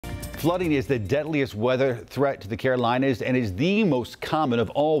Flooding is the deadliest weather threat to the Carolinas and is the most common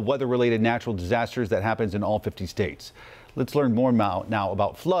of all weather-related natural disasters that happens in all 50 states. Let's learn more now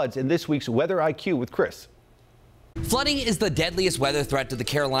about floods in this week's Weather IQ with Chris. Flooding is the deadliest weather threat to the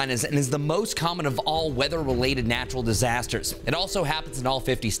Carolinas and is the most common of all weather-related natural disasters. It also happens in all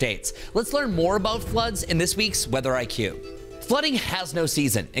 50 states. Let's learn more about floods in this week's Weather IQ. Flooding has no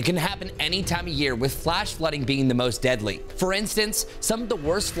season and can happen any time of year, with flash flooding being the most deadly. For instance, some of the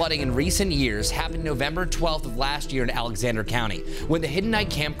worst flooding in recent years happened November 12th of last year in Alexander County, when the Hidden Eye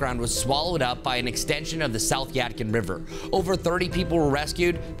campground was swallowed up by an extension of the South Yadkin River. Over 30 people were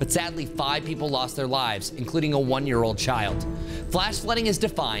rescued, but sadly 5 people lost their lives, including a 1-year-old child. Flash flooding is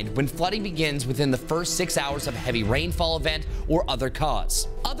defined when flooding begins within the first 6 hours of a heavy rainfall event or other cause.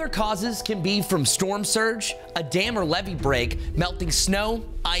 Other causes can be from storm surge, a dam or levee break, melting snow,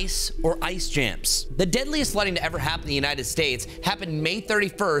 ice, or ice jams. The deadliest flooding to ever happen in the United States happened May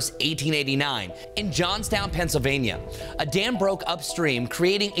 31st, 1889, in Johnstown, Pennsylvania. A dam broke upstream,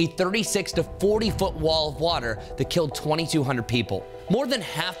 creating a 36 to 40-foot wall of water that killed 2,200 people. More than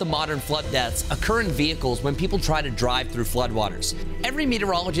half the modern flood deaths occur in vehicles when people try to drive through floodwaters. Every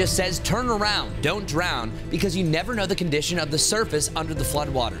meteorologist says turn around, don't drown, because you never know the condition of the surface under the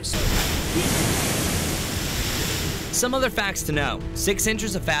floodwaters. Some other facts to know. 6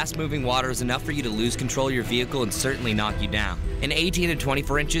 inches of fast-moving water is enough for you to lose control of your vehicle and certainly knock you down. And 18 to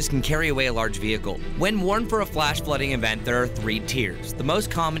 24 inches can carry away a large vehicle. When warned for a flash flooding event, there are 3 tiers. The most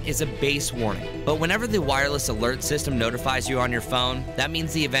common is a base warning. But whenever the wireless alert system notifies you on your phone, that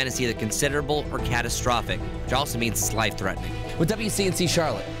means the event is either considerable or catastrophic, which also means it's life-threatening. With WCNC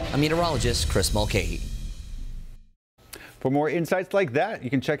Charlotte, I'm meteorologist Chris Mulcahy. For more insights like that, you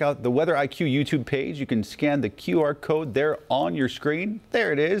can check out the Weather IQ YouTube page. You can scan the QR code there on your screen.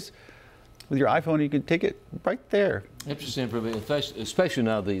 There it is. With your iPhone, you can take it right there. Interesting information, especially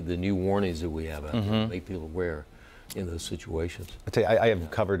now the new warnings that we have out there, make people aware in those situations. I tell you, I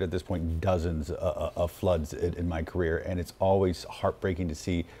have covered at this point dozens of floods in my career, and it's always heartbreaking to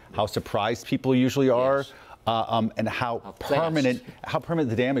see how surprised people usually are. Yes. And how permanent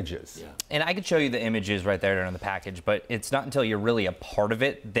the damage is. Yeah. And I could show you the images right there on the package, but it's not until you're really a part of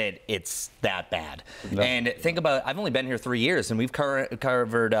it that it's that bad. No. And think about, I've only been here 3 years, and we've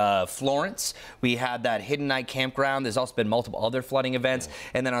covered Florence. We had that Hidden Eye campground. There's also been multiple other flooding events.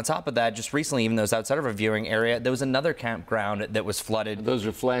 Yeah. And then on top of that, just recently, even though it's outside of our viewing area, there was another campground that was flooded. And those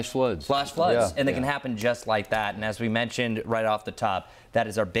are flash floods. Flash floods, and they can happen just like that. And as we mentioned right off the top, that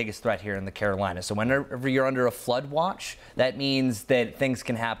is our biggest threat here in the Carolinas. So whenever you're under a flood watch, that means that things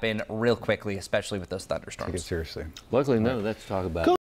can happen real quickly, especially with those thunderstorms. Take it seriously. Luckily, none of that to talk about.